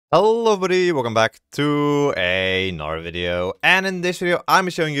Hello everybody, welcome back to another video, and in this video I'm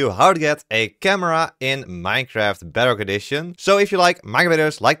showing you how to get a camera in Minecraft Bedrock Edition. So if you like Minecraft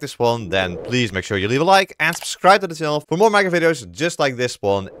videos like this one, then please make sure you leave a like and subscribe to the channel for more Minecraft videos just like this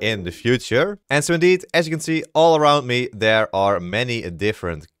one in the future. And so indeed, as you can see all around me, there are many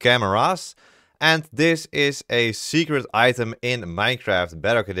different cameras. And this is a secret item in Minecraft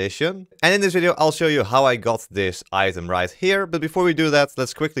Bedrock Edition. And in this video, I'll show you how I got this item right here. But before we do that,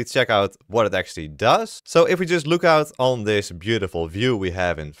 let's quickly check out what it actually does. So if we just look out on this beautiful view we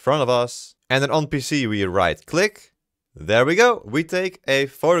have in front of us, and then on PC we right click, there we go. We take a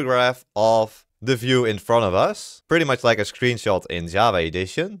photograph of the view in front of us, pretty much like a screenshot in Java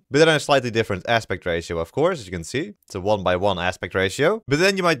Edition, but then a slightly different aspect ratio, of course, as you can see. It's a 1:1 aspect ratio. But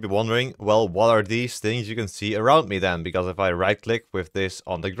then you might be wondering, well, what are these things you can see around me then? Because if I right click with this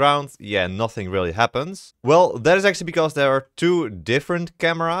on the ground, yeah, nothing really happens. Well, that is actually because there are two different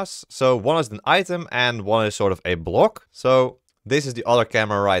cameras. So one is an item and one is sort of a block. So this is the other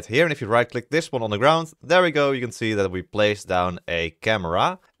camera right here, and if you right click this one on the ground, there we go, you can see that we placed down a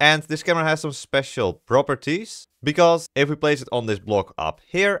camera. And this camera has some special properties, because if we place it on this block up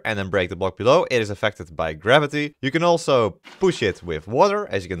here and then break the block below, it is affected by gravity. You can also push it with water,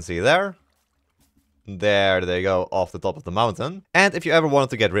 as you can see there. There they go, off the top of the mountain. And if you ever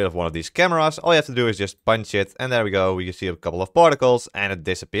wanted to get rid of one of these cameras, all you have to do is just punch it, and there we go, you see a couple of particles and it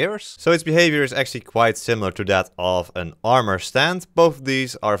disappears. So its behavior is actually quite similar to that of an armor stand. Both of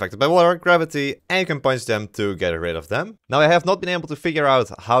these are affected by water, gravity, and you can punch them to get rid of them. Now I have not been able to figure out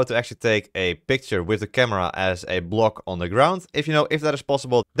how to actually take a picture with the camera as a block on the ground. If you know if that is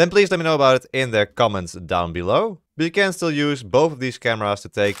possible, then please let me know about it in the comments down below. But you can still use both of these cameras to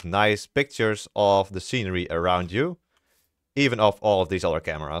take nice pictures of the scenery around you, even of all of these other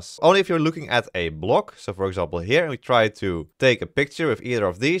cameras. Only if you're looking at a block, so for example here, and we try to take a picture with either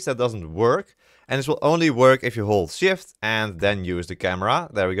of these, that doesn't work. And this will only work if you hold shift and then use the camera.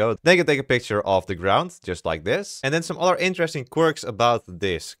 There we go. Then you can take a picture of the ground, just like this. And then some other interesting quirks about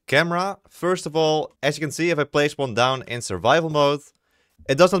this camera. First of all, as you can see, if I place one down in survival mode,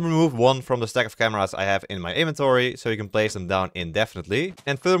 it does not remove one from the stack of cameras I have in my inventory, so you can place them down indefinitely.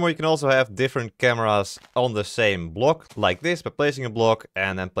 And furthermore, you can also have different cameras on the same block, like this, by placing a block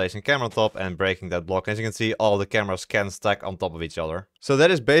and then placing a camera on top and breaking that block. As you can see, all the cameras can stack on top of each other. So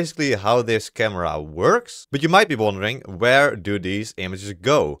that is basically how this camera works. But you might be wondering, where do these images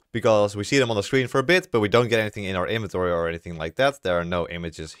go? Because we see them on the screen for a bit, but we don't get anything in our inventory or anything like that. There are no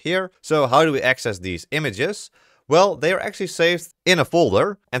images here. So how do we access these images? Well, they are actually saved in a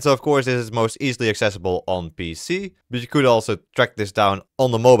folder, and so of course this is most easily accessible on PC, but you could also track this down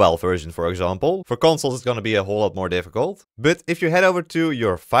on the mobile version, for example. For consoles it's going to be a whole lot more difficult. But if you head over to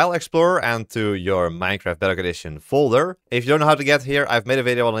your file explorer and to your Minecraft Bedrock Edition folder, if you don't know how to get here, I've made a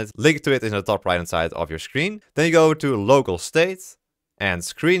video on it, link to it in the top right hand side of your screen. Then you go over to local state and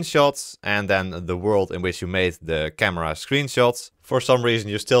screenshots, and then the world in which you made the camera screenshots. For some reason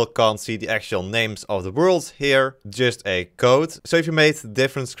you still can't see the actual names of the worlds here, just a code. So if you made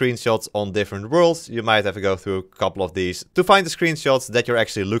different screenshots on different worlds, you might have to go through a couple of these to find the screenshots that you're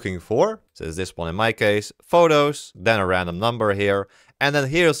actually looking for. So it's this one in my case, photos, then a random number here. And then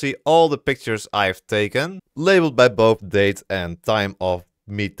here you'll see all the pictures I've taken, labeled by both date and time of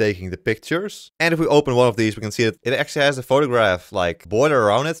me taking the pictures. And if we open one of these, we can see that it actually has a photograph like border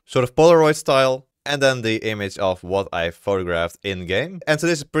around it, sort of Polaroid style, and then the image of what I photographed in game. And so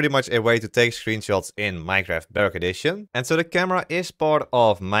this is pretty much a way to take screenshots in Minecraft Bedrock Edition. And so the camera is part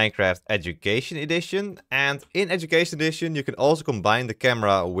of Minecraft Education Edition. And in Education Edition, you can also combine the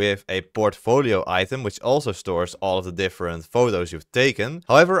camera with a portfolio item, which also stores all of the different photos you've taken.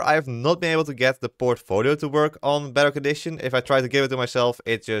 However, I've not been able to get the portfolio to work on Bedrock Edition. If I try to give it to myself,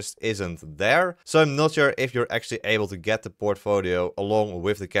 it just isn't there. So I'm not sure if you're actually able to get the portfolio along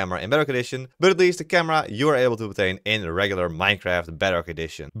with the camera in Bedrock Edition, but at least the camera you are able to obtain in regular Minecraft Bedrock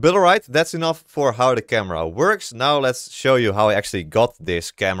Edition. But alright, that's enough for how the camera works. Now let's show you how I actually got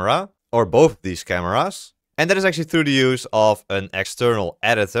this camera, or both of these cameras. And that is actually through the use of an external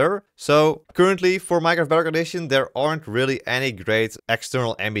editor. So currently for Minecraft Bedrock Edition, there aren't really any great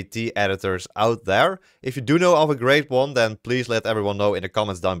external MBT editors out there. If you do know of a great one, then please let everyone know in the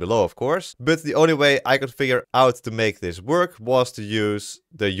comments down below, of course. But the only way I could figure out to make this work was to use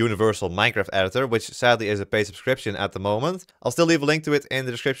the universal Minecraft editor, which sadly is a paid subscription at the moment. I'll still leave a link to it in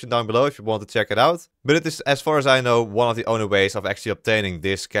the description down below if you want to check it out. But it is, as far as I know, one of the only ways of actually obtaining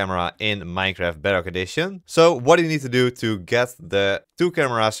this camera in Minecraft Bedrock Edition. So what you need to do to get the 2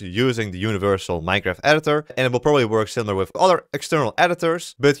 cameras using the universal Minecraft editor, and it will probably work similar with other external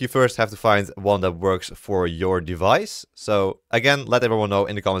editors, but you first have to find one that works for your device. So again, let everyone know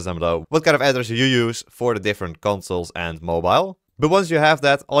in the comments down below what kind of editors you use for the different consoles and mobile. But once you have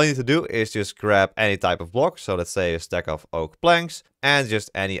that, all you need to do is just grab any type of block. So let's say a stack of oak planks and just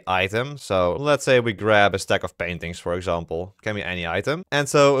any item. So let's say we grab a stack of paintings, for example. Can be any item. And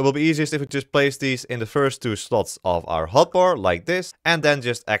so it will be easiest if we just place these in the first 2 slots of our hotbar like this, and then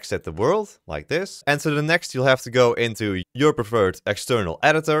just exit the world like this. And so the next you'll have to go into your preferred external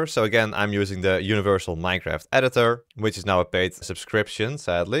editor. So again, I'm using the universal Minecraft editor, which is now a paid subscription,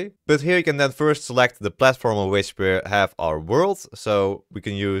 sadly. But here you can then first select the platform on which we have our world. So we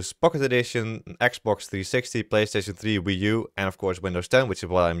can use Pocket Edition, Xbox 360, PlayStation 3, Wii U, and of course Windows 10, which is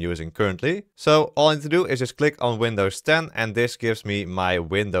what I'm using currently. So all I need to do is just click on Windows 10, and this gives me my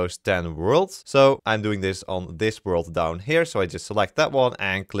Windows 10 world. So I'm doing this on this world down here. So I just select that one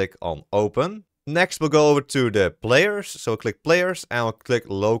and click on Open. Next, we'll go over to the players. So click players and we'll click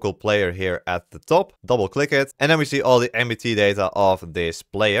local player here at the top. Double click it. And then we see all the MBT data of this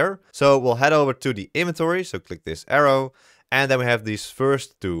player. So we'll head over to the inventory. So click this arrow. And then we have these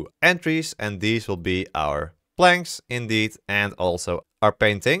first 2 entries. And these will be our planks indeed. And also our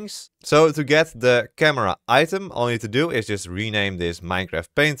paintings. So to get the camera item, all you need to do is just rename this Minecraft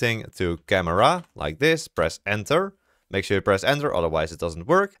painting to camera like this. Press enter. Make sure you press enter, otherwise it doesn't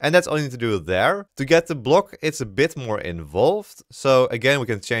work. And that's all you need to do there. To get the block, it's a bit more involved. So again, we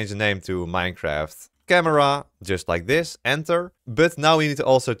can change the name to Minecraft camera, just like this, enter. But now we need to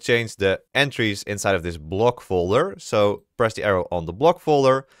also change the entries inside of this block folder. So press the arrow on the block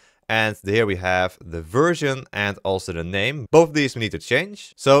folder. And here we have the version and also the name. Both of these we need to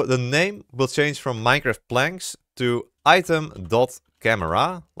change. So the name will change from Minecraft planks to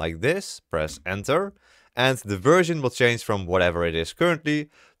item.camera, like this. Press enter. And the version will change from whatever it is currently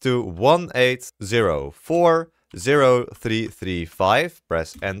to 18040335.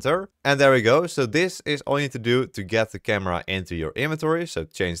 Press enter. And there we go. So this is all you need to do to get the camera into your inventory. So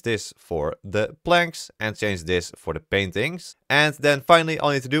change this for the planks and change this for the paintings. And then finally,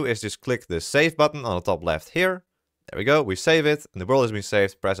 all you need to do is just click the save button on the top left here. There we go, we save it, and the world has been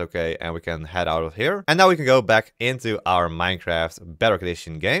saved, press OK, and we can head out of here. And now we can go back into our Minecraft Bedrock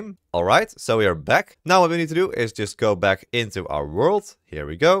Edition game. Alright, so we are back. Now what we need to do is just go back into our world. Here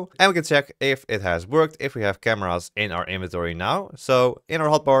we go. And we can check if it has worked, if we have cameras in our inventory now. So in our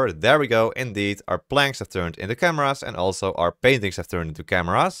hotbar, there we go. Indeed, our planks have turned into cameras and also our paintings have turned into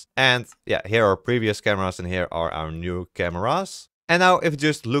cameras. And yeah, here are our previous cameras and here are our new cameras. And now if you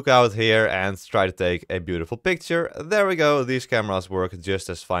just look out here and try to take a beautiful picture, there we go, these cameras work just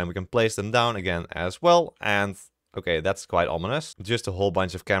as fine. We can place them down again as well, and okay, that's quite ominous. Just a whole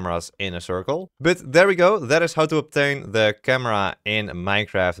bunch of cameras in a circle. But there we go. That is how to obtain the camera in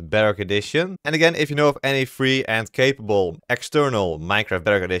Minecraft Bedrock Edition. And again, if you know of any free and capable external Minecraft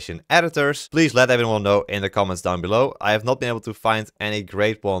Bedrock Edition editors, please let everyone know in the comments down below. I have not been able to find any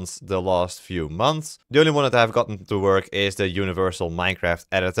great ones the last few months. The only one that I've gotten to work is the universal Minecraft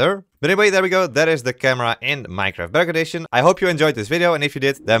editor. But anyway, there we go. That is the camera in Minecraft Bedrock Edition. I hope you enjoyed this video, and if you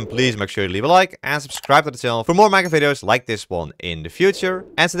did, then please make sure to leave a like and subscribe to the channel for more Minecraft videos like this one in the future.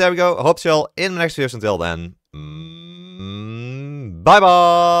 And so there we go. I hope to see you all in my next videos. Until then, bye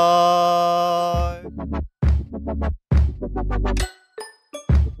bye!